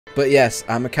But yes,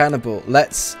 I'm a cannibal.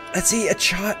 Let's eat a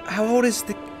child. How old is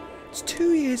the... It's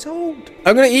 2 years old.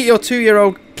 I'm going to eat your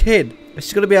 2-year-old kid.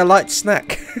 It's going to be a light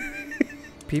snack.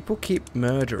 People keep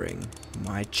murdering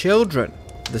my children.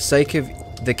 For the sake of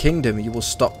the kingdom, you will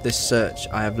stop this search.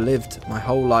 I have lived my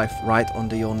whole life right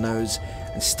under your nose,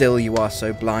 and still you are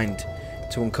so blind.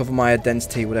 To uncover my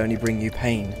identity would only bring you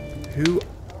pain. Who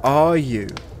are you?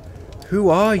 Who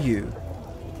are you?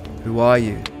 Who are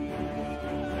you?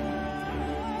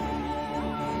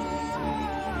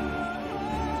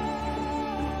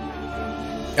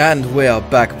 And we are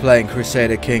back playing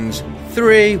Crusader Kings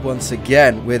 3 once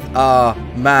again with our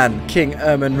man, King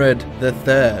Eormenred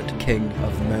III, King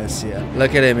of Mercia.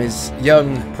 Look at him, he's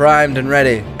young, primed and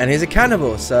ready. And he's a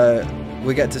cannibal, so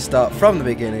we get to start from the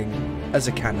beginning as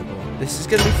a cannibal. This is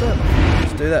going to be fun.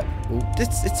 Let's do that. Ooh,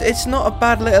 it's not a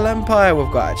bad little empire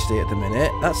we've got actually at the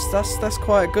minute. That's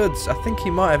quite good. I think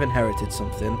he might have inherited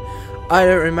something. I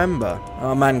don't remember.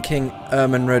 Our man, King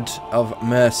Eormenred of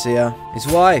Mercia. His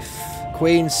wife,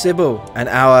 Queen Sybil, and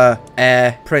our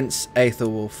heir, Prince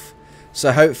Aethelwulf.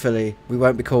 So hopefully we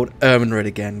won't be called Eormenred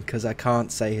again, because I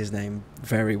can't say his name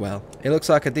very well. He looks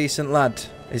like a decent lad.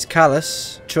 He's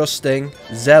callous, trusting,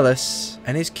 zealous,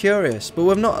 and he's curious. But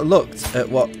we've not looked at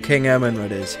what King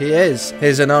Eormenred is.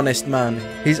 He's an honest man.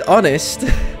 He's honest,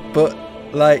 but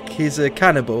like, he's a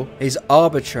cannibal. He's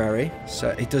arbitrary,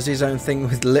 so he does his own thing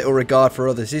with little regard for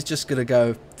others. He's just gonna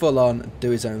go full on and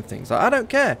do his own things. Like, I don't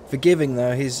care. Forgiving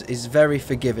though, he's very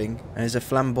forgiving, and he's a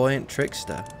flamboyant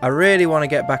trickster. I really want to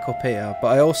get back up here, but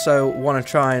I also want to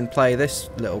try and play this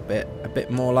little bit a bit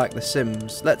more like The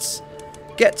Sims. Let's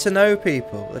get to know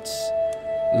people. Let's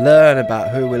learn about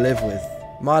who we live with.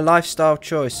 My lifestyle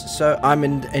choice. So I'm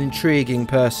an intriguing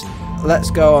person.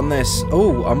 Let's go on this.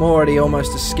 Oh, I'm already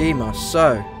almost a schemer.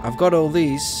 So I've got all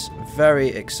these very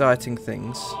exciting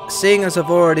things. Seeing as I've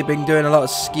already been doing a lot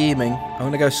of scheming, I'm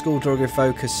going to go school drugger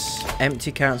focus,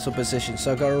 empty council position.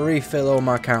 So I've got to refill all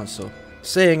my council.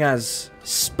 Seeing as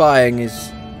spying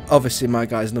is obviously my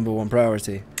guy's #1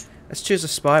 priority. Let's choose a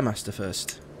spy master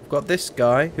first. We've got this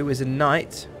guy who is a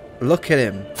knight. Look at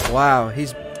him. Wow,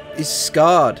 he's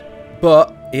scarred.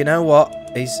 But, you know what?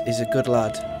 He's a good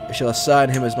lad. I shall assign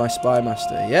him as my spy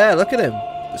master. Yeah, look at him.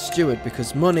 The steward,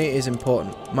 because money is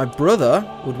important. My brother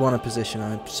would want a position,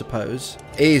 I suppose.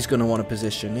 He's going to want a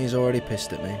position. He's already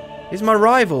pissed at me. He's my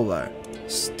rival, though.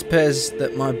 It appears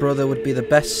that my brother would be the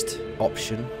best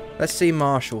option. Let's see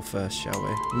Marshall first, shall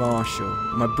we? Marshall.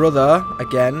 My brother,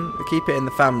 again, we keep it in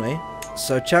the family.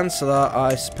 So Chancellor,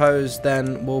 I suppose,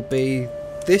 then, will be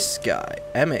this guy,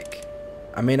 Emic.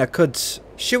 I mean, I could...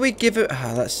 Should we give it...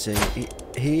 let's see.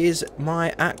 He is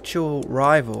my actual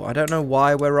rival. I don't know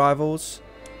why we're rivals.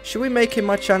 Should we make him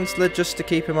my Chancellor just to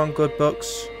keep him on good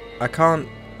books? I can't...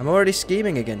 I'm already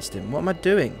scheming against him. What am I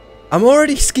doing? I'm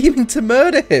already scheming to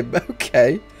murder him.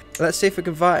 Okay. Let's see if we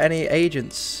can fight any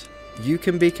agents. You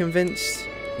can be convinced.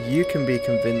 You can be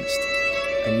convinced.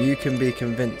 And you can be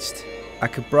convinced. I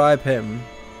could bribe him.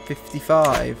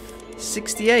 55.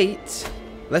 68.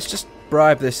 Let's just...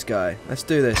 bribe this guy. Let's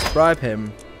do this. Bribe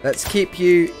him. Let's keep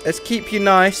you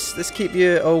nice. Let's keep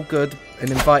you all good and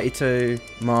invite you to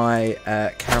my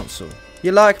council.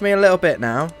 You like me a little bit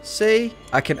now. See?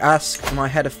 I can ask my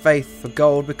head of faith for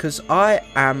gold because I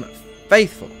am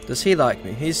faithful. Does he like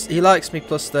me? He likes me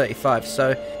plus 35.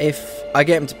 So if I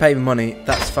get him to pay me money,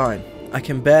 that's fine. I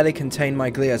can barely contain my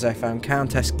glee as I found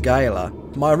Countess Gaela,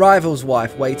 my rival's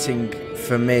wife, waiting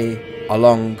for me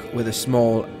along with a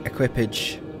small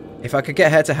equipage. If I could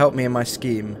get her to help me in my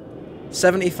scheme.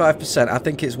 75%, I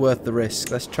think it's worth the risk.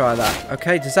 Let's try that.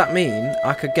 Okay, does that mean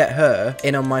I could get her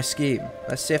in on my scheme?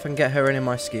 Let's see if I can get her in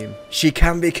my scheme. She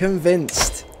can be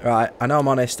convinced. Right, I know I'm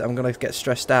honest, I'm going to get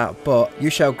stressed out, but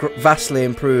you shall vastly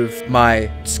improve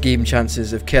my scheme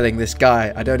chances of killing this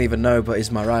guy. I don't even know, but he's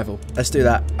my rival. Let's do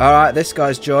that. Alright, this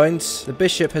guy's joined. The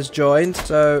bishop has joined,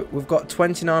 so we've got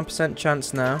 29%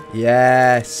 chance now.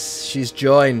 Yes, she's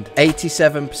joined.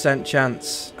 87%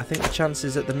 chance. I think the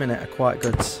chances at the minute are quite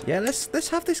good. Yeah, let's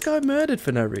have this guy murdered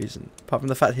for no reason, apart from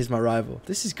the fact he's my rival.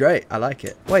 This is great, I like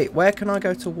it. Wait, where can I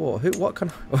go to war? What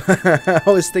can I... I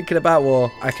was thinking about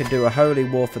war. I could do a holy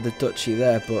war for the duchy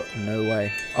there, but no way.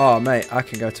 Oh mate, I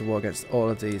can go to war against all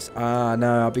of these. Ah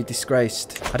no, I'll be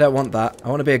disgraced. I don't want that. I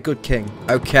want to be a good king.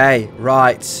 Okay,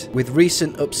 right. With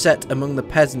recent upset among the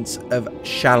peasants of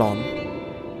Chalon,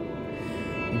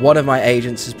 one of my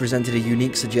agents has presented a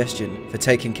unique suggestion for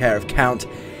taking care of Count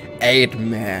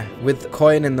Eormenred. With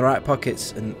coin in the right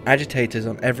pockets and agitators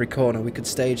on every corner, we could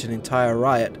stage an entire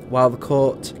riot while the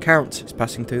court count is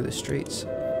passing through the streets.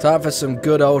 Time for some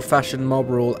good old-fashioned mob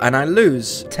rule, and I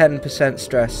lose 10%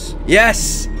 stress.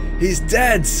 Yes! He's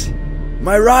dead!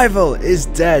 My rival is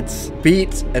dead.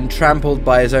 Beat and trampled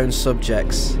by his own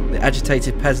subjects, the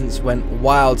agitated peasants went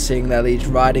wild seeing their liege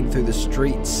riding through the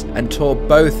streets and tore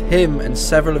both him and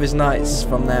several of his knights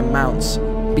from their mounts,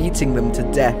 beating them to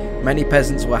death. Many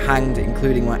peasants were hanged,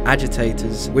 including my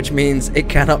agitators, which means it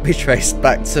cannot be traced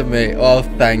back to me. Oh,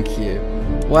 thank you.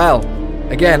 Well,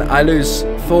 again, I lose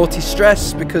 40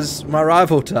 stress because my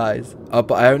rival dies. Oh,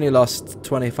 but I only lost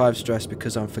 25 stress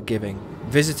because I'm forgiving.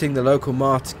 Visiting the local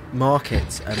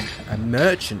market, and a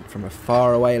merchant from a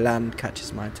faraway land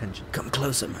catches my attention. Come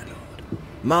closer, my lord.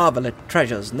 Marvelous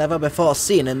treasures never before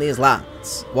seen in these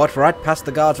lands. What right past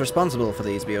the guards responsible for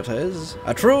these beauties?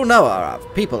 A true knower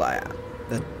of people I am.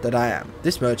 That I am.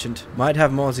 This merchant might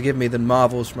have more to give me than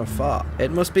marvels from afar.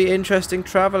 It must be interesting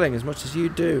travelling as much as you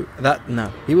do.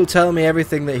 No. He will tell me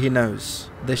everything that he knows.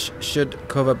 This should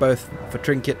cover both for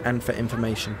trinket and for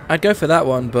information. I'd go for that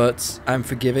one, but I'm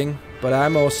forgiving. But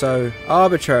I'm also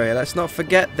arbitrary. Let's not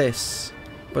forget this.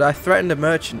 But I threatened a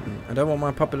merchant. I don't want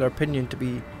my popular opinion to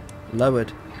be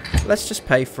lowered. Let's just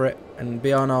pay for it and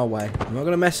be on our way. I'm not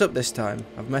going to mess up this time.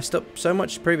 I've messed up so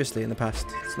much previously in the past.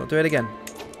 Let's not do it again.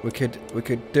 We could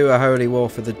do a holy war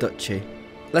for the duchy.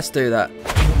 Let's do that.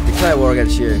 Declare war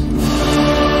against you.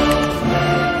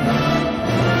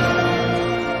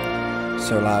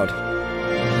 So loud.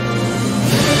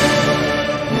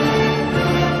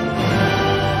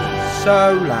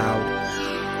 So loud.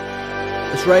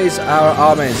 Let's raise our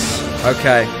armies.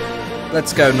 Okay.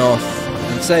 Let's go north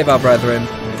and save our brethren.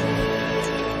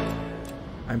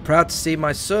 I'm proud to see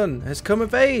my son has come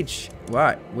of age.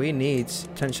 Right, we need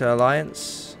potential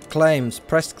alliance. Claims,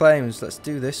 pressed claims. Let's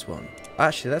do this one.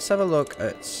 Actually, let's have a look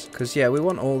at, because yeah, we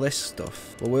want all this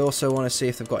stuff, but we also want to see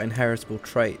if they've got inheritable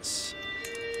traits.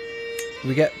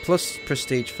 We get plus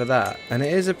prestige for that, and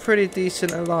it is a pretty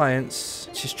decent alliance.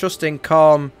 She's trusting,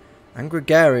 calm, and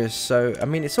gregarious, so I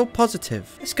mean it's all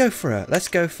positive. Let's go for her. Let's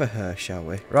go for her, shall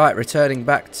we? Right, returning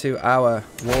back to our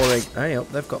warring. Hey, oh,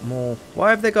 they've got more. Why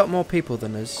have they got more people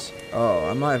than us? Oh,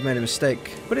 I might have made a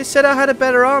mistake. But it said I had a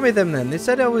better army than them. They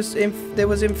said I was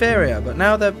inferior, but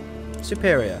now they're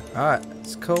superior. Alright,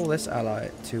 let's call this ally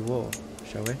to war,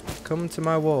 shall we? Come to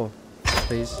my war,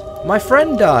 please. My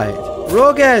friend died.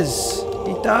 Roges!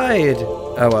 He died.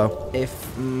 Oh well.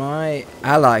 If my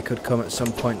ally could come at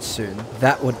some point soon,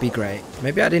 that would be great.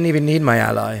 Maybe I didn't even need my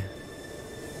ally.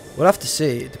 We'll have to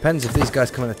see. It depends if these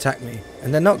guys come and attack me.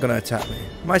 And they're not going to attack me.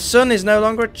 My son is no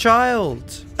longer a child.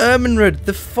 Eormenred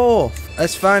IV.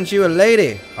 Let's find you a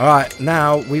lady. Alright,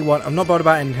 now we want... I'm not bothered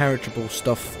about inheritable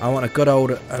stuff. I want a good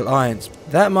old alliance.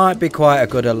 That might be quite a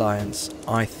good alliance,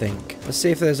 I think. Let's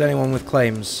see if there's anyone with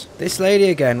claims. This lady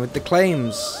again with the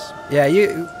claims. Yeah,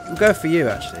 we'll go for you,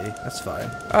 actually. That's fine.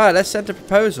 Alright, let's send a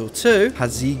proposal to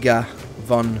Haziga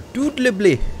von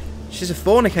Doodlebly. She's a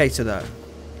fornicator, though.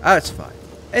 Oh, it's fine.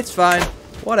 It's fine.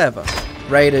 Whatever.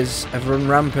 Raiders have run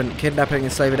rampant, kidnapping and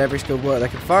enslaving every skilled work they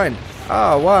can find.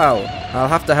 Oh, wow. I'll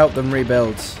have to help them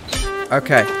rebuild.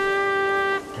 Okay.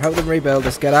 Help them rebuild.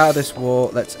 Let's get out of this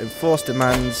war. Let's enforce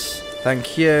demands.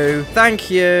 Thank you.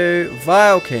 Thank you.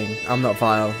 Vile king. I'm not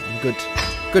vile. I'm good.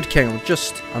 Good king. I'm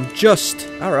just.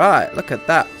 Alright, look at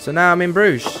that. So now I'm in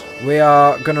Bruges. We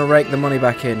are going to rake the money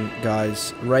back in,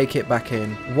 guys. Rake it back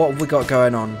in. What have we got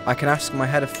going on? I can ask my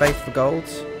head of faith for gold.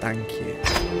 Thank you.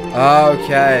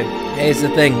 Okay. Here's the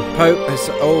thing. Pope has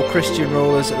all Christian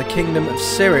rulers of the kingdom of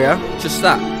Syria. Just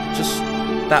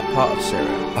that part of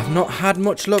Syria. I've not had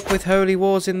much luck with holy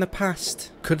wars in the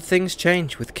past. Could things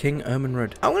change with King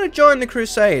Eormenred? I'm going to join the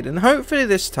crusade, and hopefully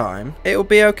this time it will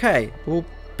be okay. We'll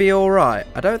be alright.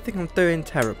 I don't think I'm doing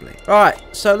terribly. Alright,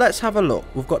 so let's have a look.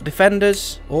 We've got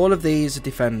defenders. All of these are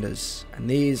defenders. And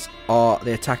these are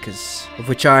the attackers, of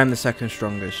which I am the second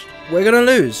strongest. We're going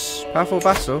to lose. Powerful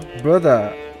vassal.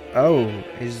 Brother. Oh,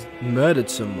 he's murdered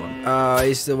someone. Oh,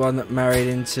 he's the one that married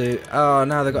into... Oh,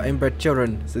 now they've got inbred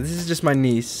children. So this is just my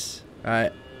niece.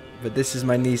 Right. But this is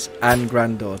my niece and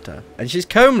granddaughter. And she's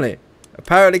comely.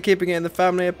 Apparently keeping it in the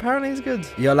family apparently is good.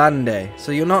 Yolande.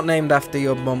 So you're not named after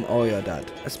your mum or your dad.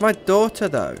 That's my daughter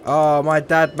though. Oh, my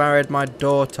dad married my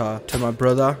daughter to my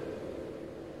brother.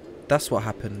 That's what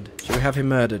happened. Should we have him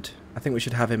murdered? I think we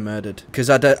should have him murdered. Because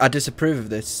I disapprove of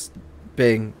this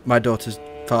being my daughter's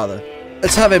father.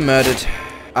 Let's have him murdered.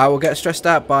 I will get stressed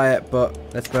out by it, but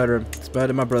let's murder him. Let's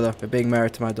murder my brother for being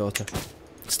married to my daughter.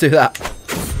 Let's do that.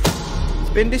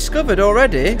 Been discovered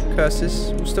already.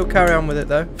 Curses. We'll still carry on with it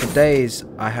though. For days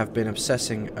I have been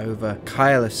obsessing over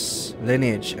Kaila's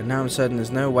lineage, and now I'm certain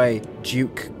there's no way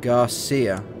Duke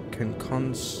Garcia can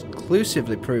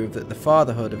conclusively prove that the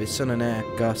fatherhood of his son and heir,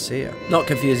 Garcia. Not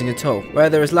confusing at all. Where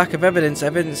there is lack of evidence,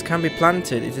 evidence can be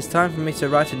planted. It is time for me to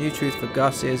write a new truth for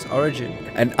Garcia's origin.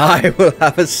 And I will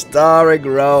have a starring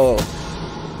role.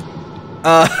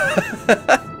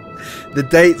 The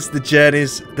dates, the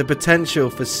journeys, the potential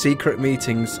for secret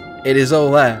meetings, it is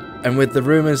all there. And with the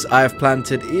rumours I have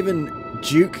planted, even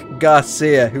Duke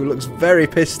Garcia, who looks very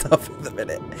pissed off at the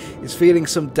minute, is feeling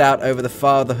some doubt over the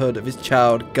fatherhood of his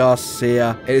child,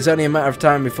 Garcia. It is only a matter of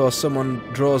time before someone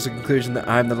draws a conclusion that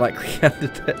I am the likely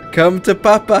candidate. Come to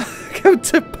Papa. Come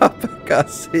to Papa,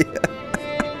 Garcia.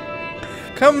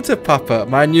 Come to Papa,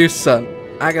 my new son.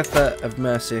 Agatha of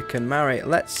Mercia can marry.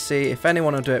 Let's see if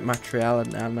anyone will do it.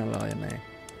 Matrialine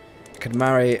could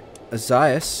marry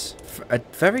Azias for a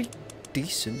very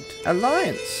decent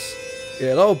alliance.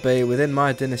 It'll all be within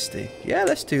my dynasty. Yeah,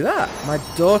 let's do that. My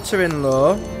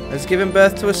daughter-in-law has given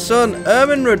birth to a son,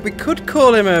 Eormenred. We could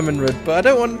call him Eormenred, but I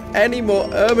don't want any more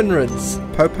Eormenreds.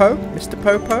 Popo? Mr.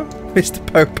 Popo? Mr.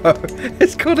 Popo.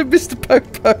 Let's call him Mr.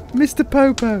 Popo. Mr.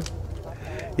 Popo.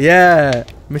 Yeah,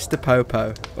 Mr.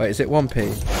 Popo. Wait, is it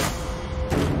 1p?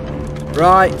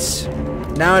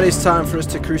 Right. Now it is time for us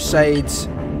to crusade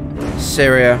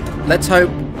Syria. Let's hope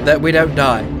that we don't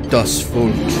die. Das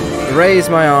Volk. Raise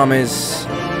my armies.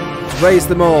 Raise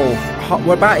them all.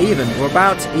 We're about even. We're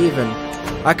about even.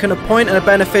 I can appoint a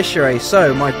beneficiary.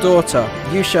 So, my daughter,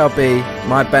 you shall be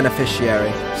my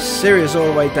beneficiary. Syria's all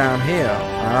the way down here.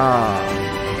 Ah.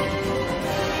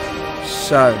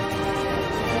 So,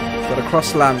 got to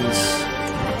cross lands.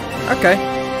 Okay.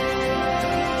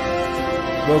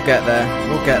 We'll get there.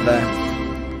 We'll get there.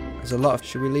 There's a lot of...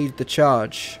 Should we lead the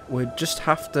charge? We just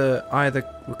have to either...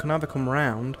 We can either come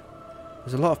round.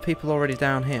 There's a lot of people already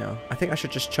down here. I think I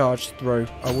should just charge through.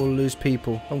 I will lose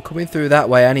people. I'm coming through that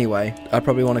way anyway. I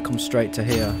probably want to come straight to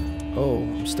here. Oh,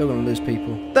 I'm still going to lose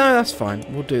people. No, that's fine.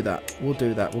 We'll do that. We'll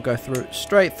do that. We'll go through,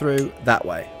 straight through that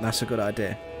way. That's a good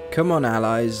idea. Come on,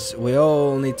 allies. We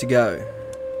all need to go.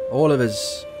 All of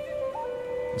us.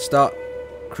 Start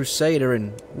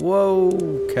crusadering. Whoa.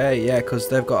 Okay, yeah, because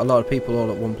they've got a lot of people all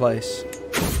at one place.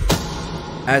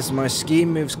 As my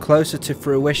scheme moves closer to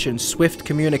fruition, swift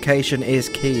communication is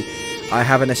key. I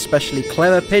have an especially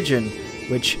clever pigeon,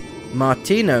 which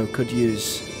Martino could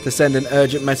use to send an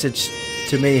urgent message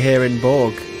to me here in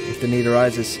Borg, if the need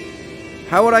arises.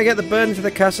 How would I get the bird into the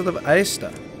castle of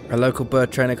Aista? A local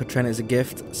bird trainer could train it as a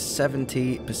gift.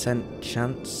 70%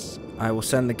 chance. I will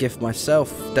send the gift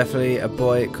myself. Definitely a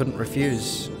boy couldn't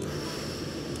refuse.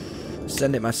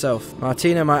 Send it myself.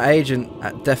 Martino, my agent,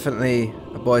 at definitely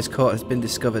a boy's court has been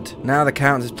discovered. Now the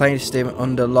count is playing Steam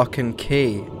under lock and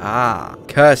key. Ah.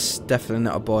 Curse, definitely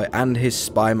not a boy. And his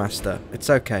spy master. It's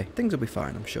okay. Things will be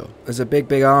fine, I'm sure. There's a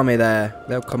big army there.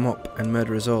 They'll come up and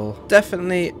murder us all.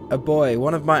 Definitely a boy.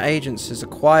 One of my agents has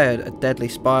acquired a deadly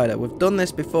spider. We've done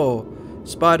this before.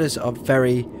 Spiders are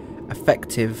very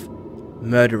effective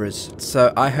murderers.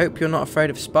 So I hope you're not afraid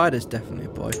of spiders. Definitely a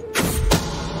boy.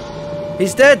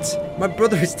 He's dead! My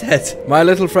brother is dead. My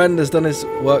little friend has done his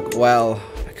work well.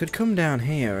 I could come down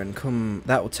here and come...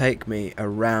 That will take me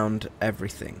around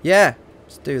everything. Yeah,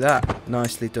 let's do that.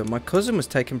 Nicely done. My cousin was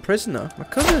taken prisoner. My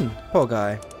cousin! Poor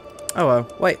guy. Oh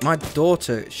well. Wait, my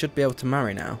daughter should be able to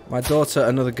marry now. My daughter,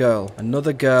 another girl.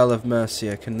 Another girl of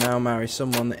Mercia can now marry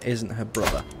someone that isn't her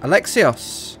brother.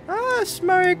 Alexios! Ah, let's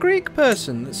marry a Greek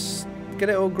person. Let's... Get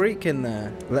it all Greek in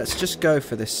there. Let's just go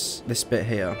for this bit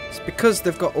here. It's because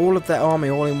they've got all of their army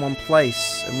all in one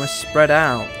place and we're spread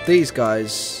out. These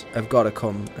guys have got to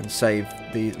come and save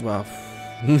the... Well,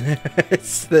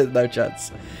 there's no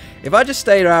chance. If I just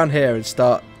stay around here and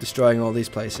start destroying all these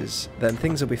places, then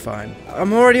things will be fine.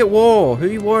 I'm already at war. Who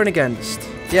are you warring against?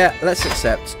 Yeah, let's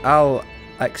accept. I'll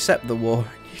accept the war.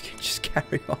 You can just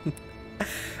carry on.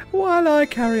 While I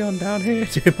carry on down here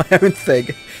doing my own thing.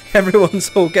 Everyone's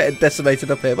all getting decimated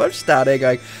up here, but I'm just down here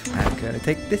going, I'm going to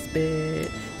take this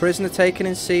bit. Prisoner taken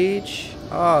in siege.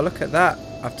 Oh, look at that.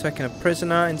 I've taken a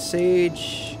prisoner in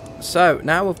siege. So,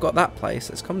 now we've got that place.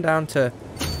 Let's come down to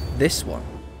this one.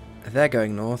 They're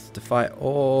going north to fight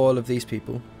all of these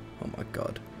people. Oh my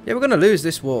god. Yeah, we're going to lose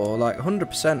this war, like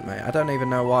 100%, mate. I don't even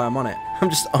know why I'm on it. I'm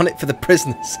just on it for the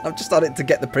prisoners. I'm just on it to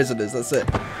get the prisoners, that's it.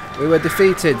 We were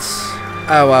defeated.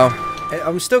 Oh well,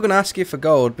 I'm still going to ask you for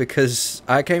gold because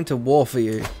I came to war for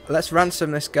you. Let's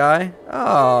ransom this guy.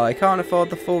 Oh, I can't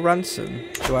afford the full ransom.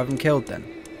 Do I have him killed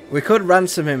then? We could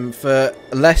ransom him for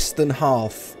less than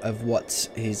half of what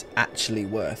he's actually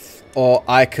worth. Or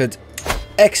I could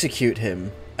execute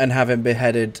him and have him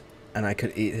beheaded and I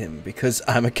could eat him because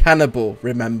I'm a cannibal,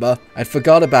 remember? I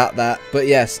forgot about that. But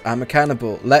yes, I'm a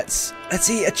cannibal. Let's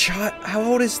eat a child. How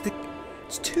old is the...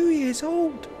 It's 2 years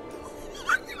old.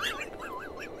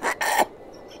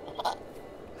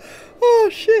 Oh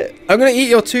shit. I'm gonna eat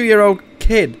your 2-year-old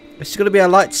kid. It's gonna be a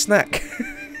light snack.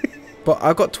 But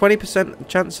I've got 20%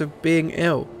 chance of being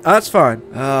ill. That's fine.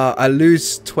 I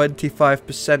lose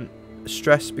 25%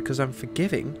 stress because I'm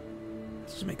forgiving. That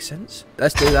doesn't make sense.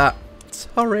 Let's do that.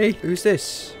 Sorry. Who's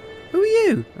this? Who are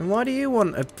you? And why do you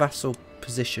want a vassal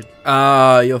position?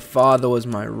 Your father was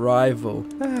my rival.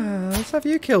 Let's have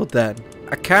you killed then.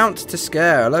 Account to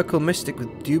scare. A local mystic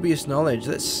with dubious knowledge.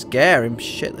 Let's scare him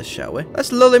shitless, shall we?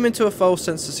 Let's lull him into a false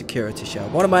sense of security, shall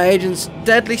we? One of my agents,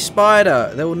 deadly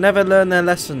spider. They will never learn their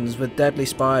lessons with deadly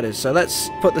spiders. So let's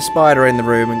put the spider in the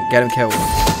room and get him killed.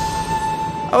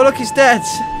 Oh, look, he's dead.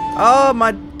 Oh,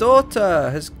 my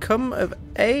daughter has come of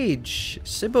age.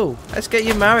 Sybil, let's get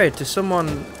you married to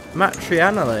someone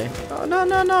matrimonially. Oh, no,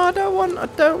 no, no. I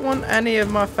don't want any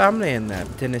of my family in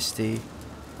that dynasty.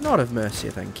 Not of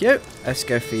Mercia, thank you. Let's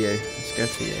go for you. Let's go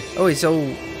for you. Oh, he's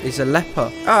a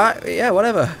leper. Alright, yeah,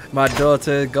 whatever. My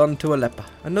daughter gone to a leper.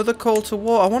 Another call to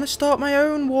war. I want to start my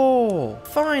own war.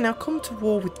 Fine, I'll come to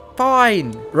war with...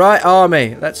 Fine. Right,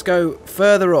 army. Let's go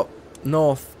further up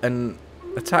north and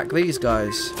attack these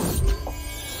guys.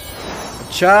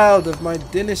 A child of my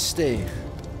dynasty.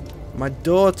 My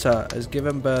daughter has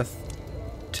given birth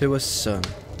to a son.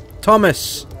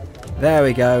 Thomas. There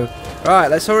we go. Right,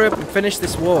 let's hurry up and finish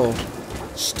this war.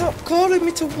 Stop calling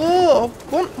me to war. I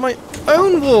want my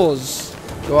own wars.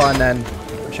 Go on then.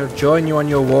 I shall join you on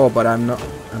your war, but I'm not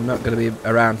going to be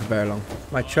around for very long.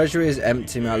 My treasury is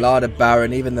empty. My larder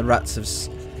barren. Even the rats have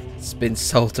been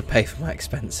sold to pay for my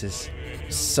expenses.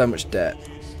 So much debt.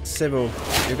 Sybil,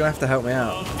 you're going to have to help me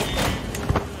out.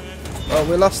 Oh,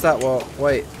 we lost that war.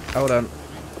 Wait, hold on.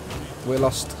 We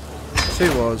lost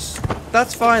 2 wars.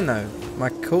 That's fine though. My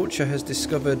culture has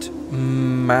discovered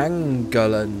mangonels.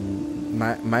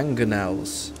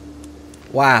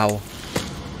 Wow.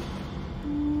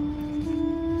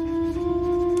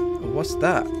 What's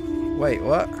that? Wait,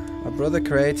 what? My brother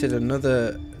created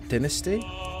another dynasty?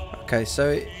 Okay,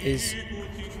 so he's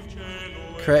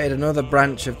created another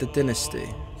branch of the dynasty.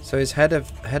 So he's head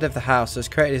of the house, has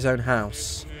created his own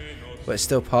house, but it's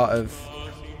still part of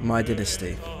my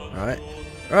dynasty, right?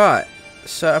 Right.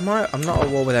 So I'm not at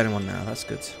war with anyone now. That's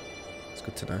good. That's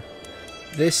good to know.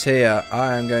 This here,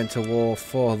 I am going to war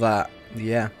for that.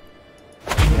 Yeah.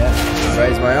 Yeah.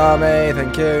 Raise my army.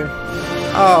 Thank you.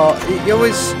 Oh, you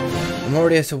always... I'm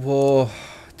already at a war.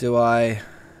 Do I...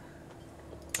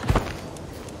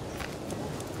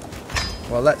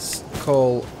 Well, let's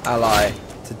call ally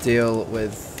to deal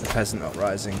with the peasant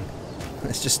uprising.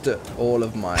 Let's just do all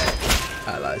of my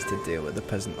allies to deal with the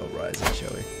peasant uprising, shall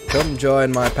we? Come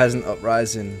join my peasant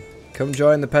uprising. Come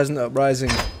join the peasant uprising.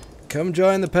 Come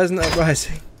join the peasant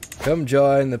uprising. Come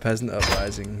join the peasant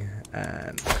uprising.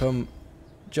 And come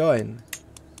join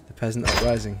the peasant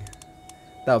uprising.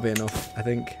 That'll be enough, I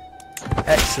think.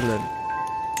 Excellent.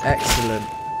 Excellent.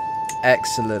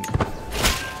 Excellent.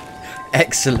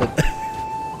 Excellent.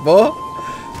 More?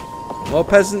 More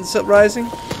peasants uprising?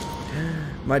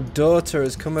 My daughter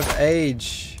has come of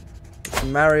age. Let's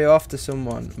marry you off to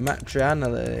someone.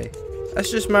 Matrimonially.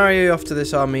 Let's just marry you off to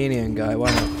this Armenian guy.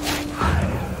 Why not?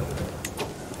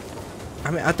 I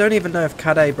mean, I don't even know if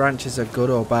Caddet branches are good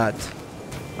or bad.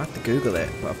 I have to Google it.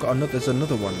 But I've got another. There's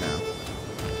another one now.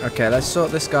 Okay, let's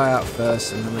sort this guy out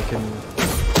first, and then we can...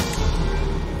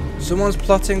 Someone's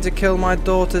plotting to kill my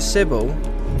daughter Sybil.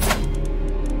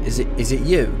 Is it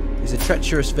you? He's a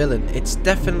treacherous villain. It's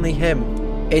definitely him.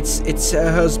 It's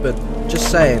her husband. Just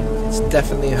saying. It's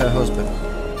definitely her husband.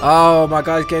 Oh, my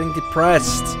guy's getting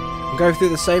depressed. I'm going through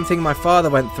the same thing my father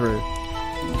went through.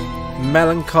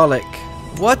 Melancholic.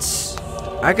 What?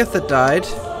 Agatha died.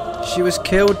 She was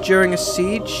killed during a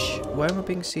siege. Where am I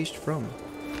being sieged from?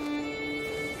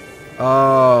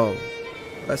 Oh.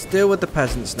 Let's deal with the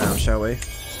peasants now, shall we?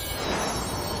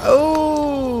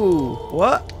 Oh.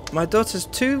 What? My daughter's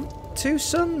two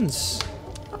sons.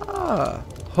 Ah.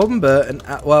 Humbert and...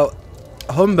 well,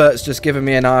 Humbert's just given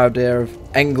me an idea of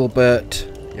Engelbert.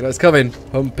 You know what's coming?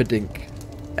 Humperdinck.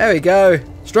 There we go.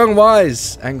 Strong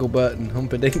wise, Engelbert and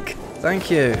Humperdinck. Thank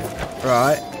you.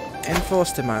 Right.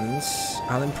 Enforce demands.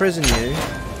 I'll imprison you.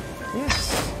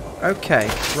 Yes. Okay.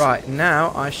 Right.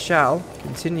 Now I shall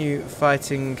continue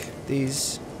fighting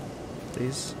these...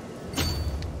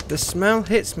 The smell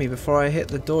hits me before I hit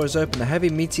the door is open. A heavy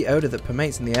meaty odour that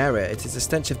permeates in the area. It is the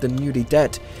stench of the newly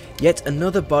dead. Yet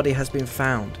another body has been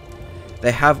found.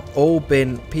 They have all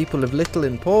been people of little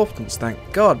importance, thank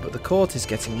God, but the court is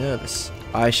getting nervous.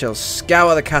 I shall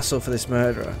scour the castle for this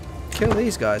murderer. Kill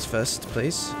these guys first,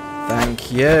 please.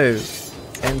 Thank you.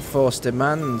 Enforce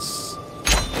demands.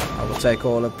 I will take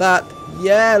all of that.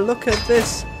 Yeah, look at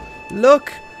this.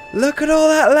 Look at all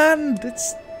that land.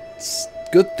 It's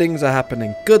good things are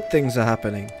happening. Good things are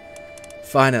happening.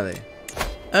 Finally.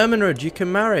 Eormenred, you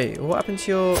can marry. What happened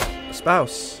to your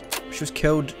spouse? She was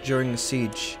killed during the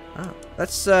siege. Oh.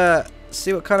 Let's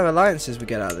see what kind of alliances we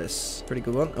get out of this. Pretty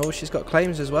good one. Oh, she's got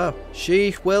claims as well.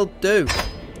 She will do.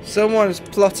 Someone is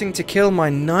plotting to kill my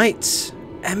knight.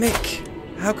 Emic,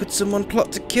 how could someone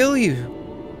plot to kill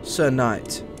you, Sir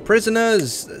Knight?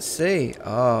 Prisoners. Let's see.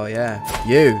 Oh, yeah.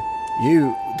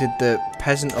 You did the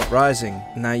peasant uprising.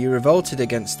 Now you revolted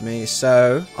against me,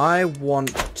 so I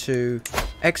want to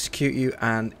execute you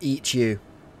and eat you.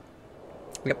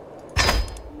 Yep.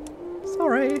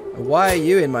 Sorry. Why are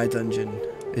you in my dungeon?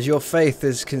 As your faith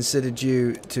has considered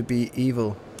you to be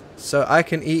evil. So I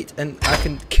can eat and I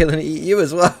can kill and eat you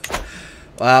as well.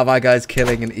 Wow, my guy's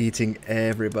killing and eating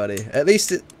everybody. At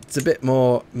least it's a bit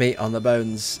more meat on the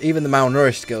bones. Even the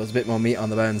malnourished girl is a bit more meat on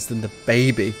the bones than the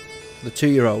baby. The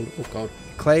 2-year-old. Oh, God.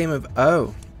 Claim of...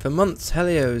 Oh. For months,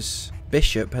 Helios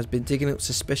bishop has been digging up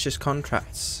suspicious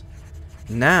contracts.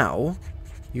 Now,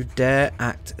 you dare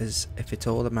act as if it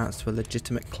all amounts to a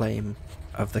legitimate claim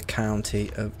of the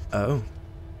county of... Oh.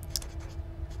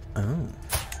 Oh.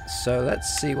 So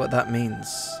let's see what that means.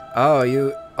 Oh,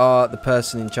 you are the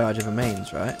person in charge of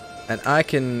Amains, right? And I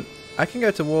can go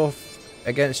to war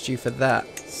against you for that,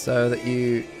 so that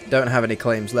you don't have any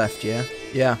claims left, yeah?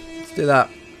 Yeah, let's do that.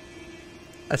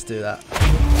 Let's do that.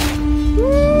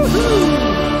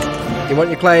 You want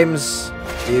your claims?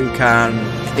 You can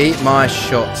eat my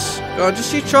shots. God,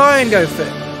 just you try and go for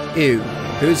it. Ew.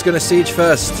 Who's gonna siege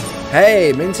first?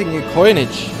 Hey, minting new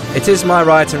coinage. It is my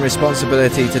right and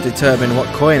responsibility to determine what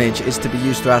coinage is to be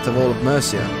used throughout all of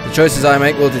Mercia. The choices I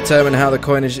make will determine how the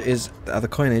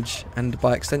coinage, and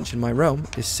by extension my realm,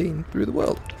 is seen through the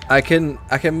world. I can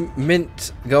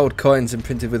mint gold coins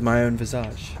imprinted with my own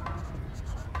visage.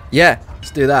 Yeah,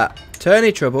 let's do that.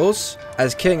 Tourney troubles.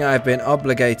 As king, I have been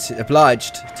obliged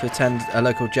to attend a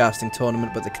local jousting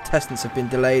tournament, but the contestants have been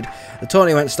delayed. The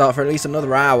tourney won't start for at least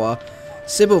another hour.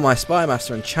 Sybil, my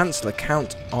spymaster and chancellor,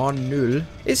 Count Arnul,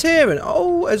 is here and,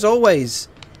 oh, as always,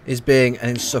 is being an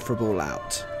insufferable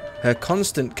lout. Her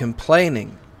constant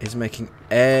complaining is making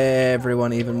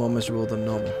everyone even more miserable than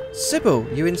normal. Sybil,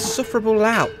 you insufferable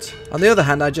lout. On the other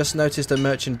hand, I just noticed a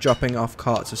merchant dropping off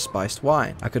carts of spiced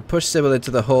wine. I could push Sybil into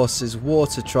the horse's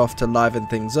water trough to liven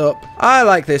things up. I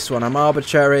like this one. I'm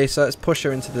arbitrary, so let's push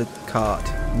her into the cart.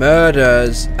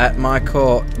 Murders at my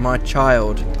court, my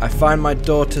child. I find my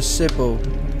daughter Sybil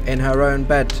in her own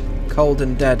bed, cold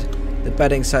and dead, the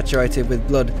bedding saturated with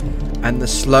blood, and the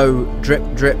slow drip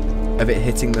drip of it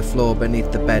hitting the floor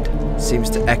beneath the bed seems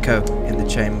to echo in the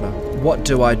chamber. What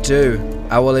do?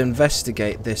 I will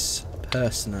investigate this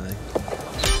personally.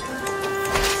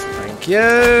 Thank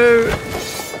you.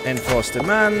 Enforce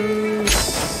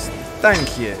demands.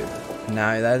 Thank you.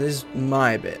 Now that is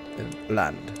my bit of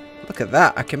land. Look at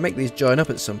that. I can make these join up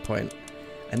at some point.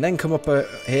 And then come up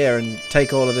here and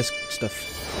take all of this stuff.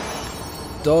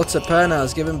 Daughter Perna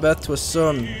has given birth to a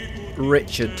son,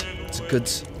 Richard. It's a good,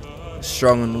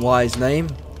 strong and wise name.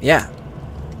 Yeah.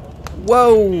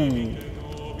 Whoa.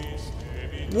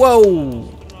 Whoa.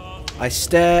 I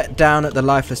stare down at the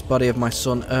lifeless body of my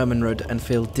son Eormenred and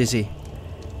feel dizzy.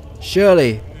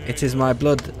 Surely it is my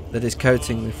blood that is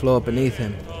coating the floor beneath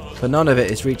him, for none of it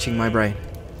is reaching my brain.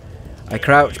 I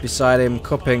crouch beside him,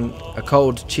 cupping a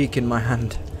cold cheek in my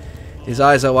hand. His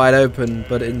eyes are wide open,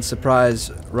 but in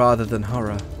surprise rather than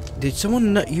horror. Did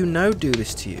someone you know do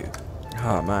this to you?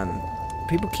 Oh man,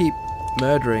 people keep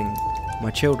murdering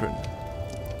my children.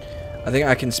 I think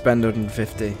I can spend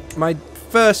 150. My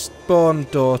firstborn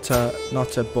daughter,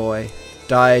 not a boy,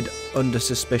 died under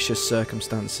suspicious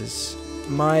circumstances.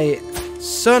 My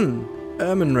son,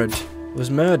 Eormenred, was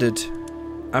murdered.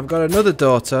 I've got another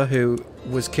daughter who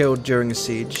was killed during a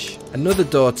siege. Another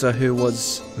daughter who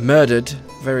was murdered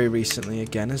very recently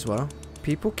again as well.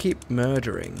 People keep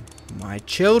murdering my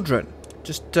children.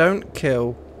 Just don't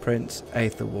kill Prince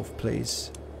Aethelwulf,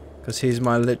 please. Because he's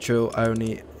my literal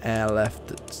only heir left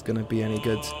that's going to be any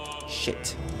good.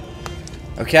 Shit.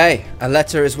 Okay, a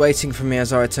letter is waiting for me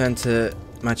as I return to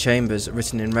my chambers,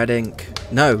 written in red ink.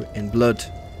 No, in blood.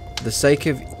 For the sake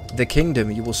of the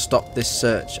kingdom, you will stop this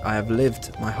search. I have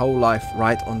lived my whole life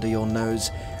right under your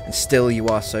nose, and still you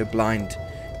are so blind.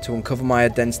 To uncover my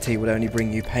identity would only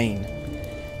bring you pain.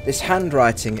 This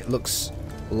handwriting, it looks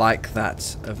like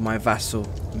that of my vassal,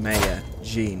 Mayor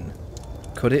Jean.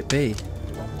 Could it be?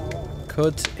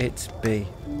 Could it be?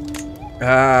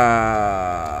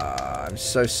 Ah, I'm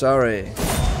so sorry.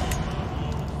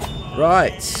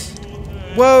 Right.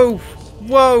 Whoa!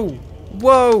 Whoa!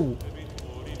 Whoa!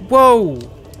 Whoa!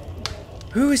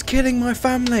 Who is killing my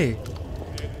family?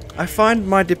 I find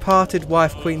my departed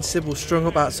wife, Queen Sybil, strung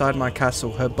up outside my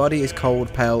castle. Her body is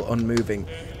cold, pale, unmoving.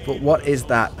 But what is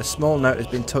that? A small note has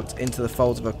been tucked into the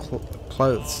folds of her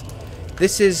clothes.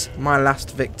 This is my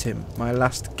last victim, my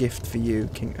last gift for you,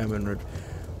 King Eormenred.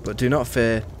 But do not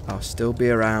fear, I'll still be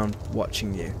around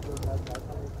watching you.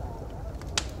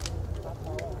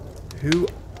 Who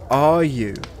are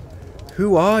you?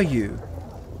 Who are you?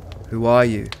 Who are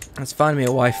you? Let's find me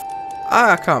a wife.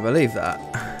 I can't believe that.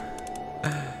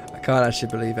 I can't actually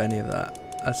believe any of that.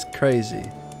 That's crazy.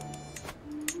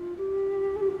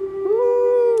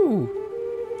 Woo!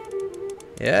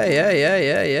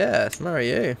 Yeah. Let's marry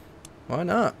you. Why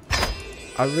not?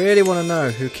 I really want to know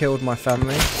who killed my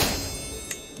family.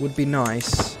 Would be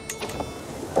nice.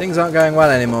 Things aren't going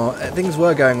well anymore. Things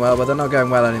were going well, but they're not going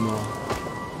well anymore.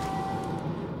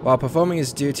 While performing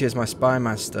his duty as my spy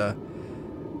master,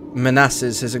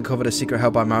 Manassas has uncovered a secret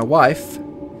held by my wife.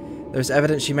 There is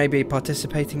evidence she may be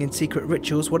participating in secret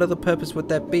rituals. What other purpose would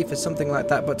there be for something like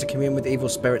that but to commune with evil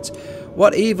spirits?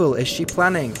 What evil is she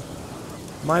planning?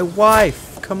 My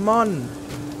wife! Come on!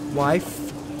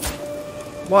 Wife?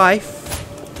 Wife?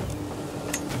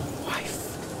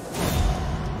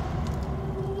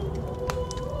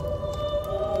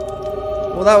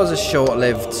 Well, that was a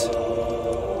short-lived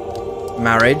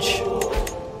marriage.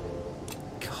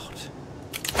 God.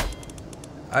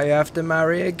 I have to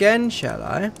marry again, shall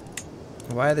I?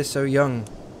 Why are they so young?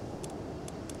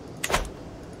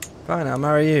 Fine, I'll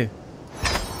marry you.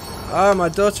 Ah, my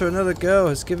daughter, another girl,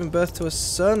 has given birth to a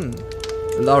son.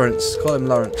 Lawrence. Call him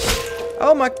Lawrence.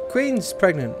 Oh, my queen's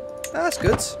pregnant. That's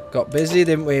good. Got busy,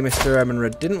 didn't we, Mr.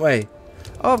 Eormenred, didn't we?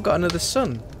 Oh, I've got another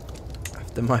son.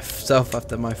 After myself,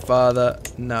 after my father.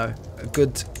 No. A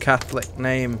good Catholic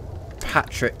name.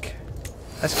 Patrick.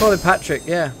 Let's call him Patrick,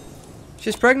 yeah.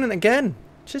 She's pregnant again.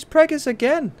 She's preggers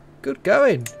again. Good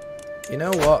going. You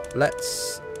know what?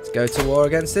 Let's go to war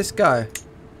against this guy.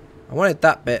 I wanted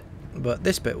that bit, but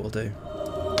this bit will do.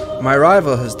 My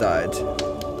rival has died.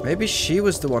 Maybe she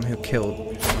was the one who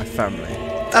killed my family.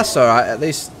 That's alright. At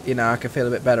least, you know, I can feel a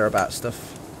bit better about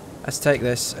stuff. Let's take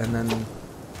this and then...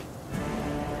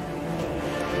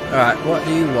 Alright, what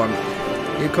do you want?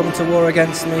 You come to war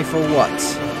against me for what?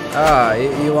 Ah,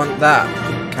 you want that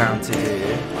county, do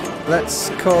you? Let's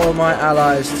call my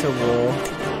allies to war.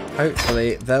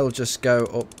 Hopefully, they'll just go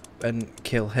up and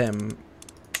kill him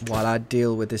while I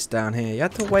deal with this down here. You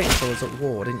had to wait until I was at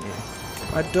war, didn't you?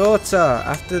 My daughter!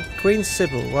 After Queen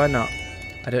Sybil, why not?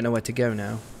 I don't know where to go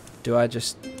now. Do I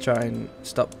just try and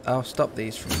stop? I'll stop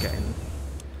these from getting...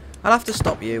 I'll have to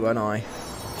stop you, won't I?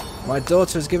 My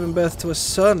daughter has given birth to a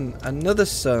son. Another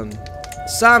son.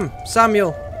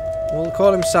 Samuel. We'll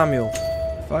call him Samuel.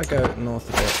 If I go north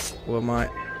a bit, will my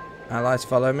allies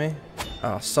follow me?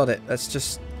 Oh, sod it. Let's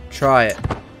just try it.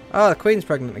 Oh, the queen's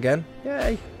pregnant again.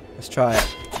 Yay. Let's try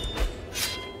it.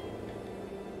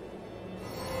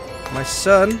 My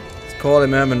son. Let's call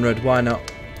him Eormenred. Why not?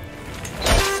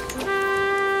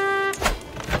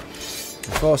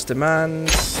 Enforce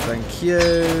demands. Thank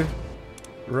you.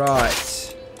 Right.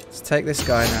 Take this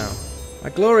guy now. My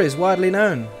glory is widely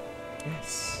known.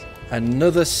 Yes.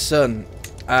 Another son.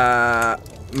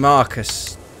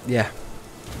 Marcus. Yeah.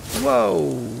 Whoa.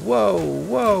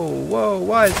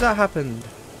 Why has that happened?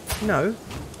 No.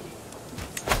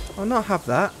 I'll not have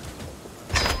that.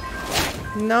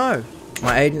 No.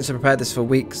 My agents have prepared this for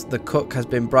weeks. The cook has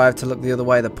been bribed to look the other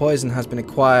way. The poison has been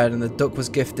acquired and the duck was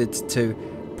gifted to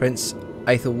Prince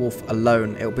Aethelwulf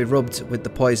alone. It will be rubbed with the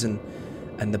poison.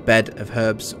 And the bed of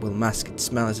herbs will mask its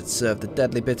smell as it's served. The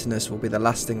deadly bitterness will be the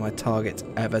last thing my target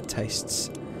ever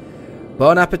tastes.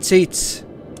 Bon appetit,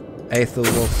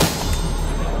 Aethelwulf.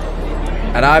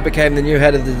 And I became the new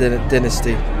head of the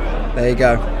dynasty. There you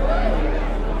go.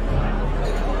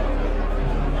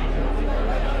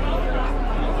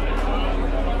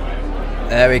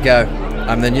 There we go.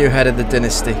 I'm the new head of the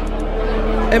dynasty.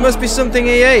 It must be something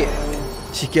he ate.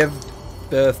 She gave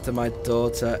birth to my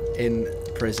daughter in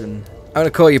prison. I'm going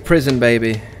to call you Prison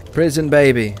Baby. Prison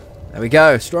Baby. There we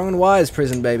go. Strong and wise,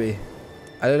 Prison Baby.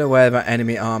 I don't know where my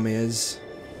enemy army is.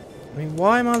 I mean,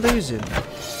 why am I losing?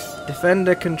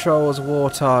 Defender controls war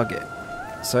target.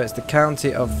 So it's the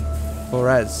county of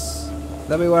Forez.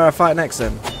 That'll be where I fight next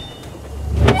then.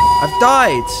 I've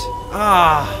died!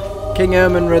 Ah! King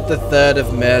Eormenred III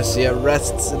of Mercia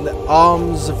rests in the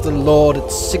arms of the Lord at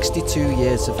 62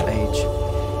 years of age.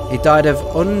 He died of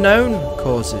unknown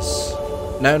causes.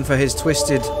 Known for his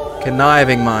twisted,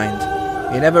 conniving mind,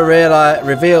 he never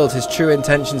revealed his true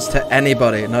intentions to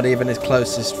anybody, not even his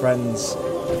closest friends,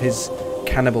 of his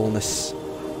cannibalness.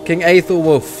 King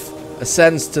Aethelwulf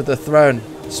ascends to the throne,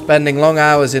 spending long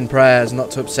hours in prayers not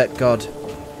to upset God.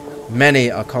 Many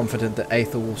are confident that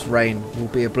Aethelwulf's reign will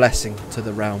be a blessing to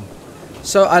the realm.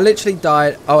 So I literally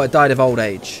died. Oh, I died of old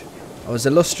age. I was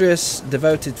illustrious,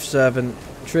 devoted servant,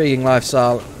 intriguing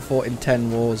lifestyle, fought in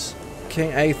 10 wars.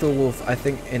 King Aethelwulf, I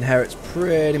think, inherits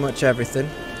pretty much everything.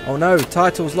 Oh no,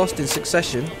 titles lost in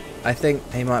succession. I think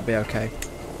he might be okay.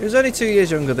 He was only 2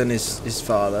 years younger than his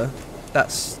father.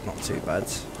 That's not too bad.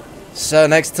 So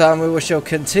next time we shall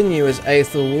continue as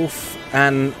Aethelwulf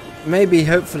and maybe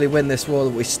hopefully win this war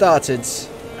that we started,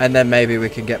 and then maybe we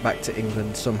can get back to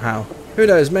England somehow. Who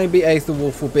knows, maybe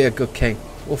Aethelwulf will be a good king.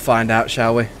 We'll find out,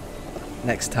 shall we?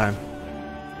 Next time.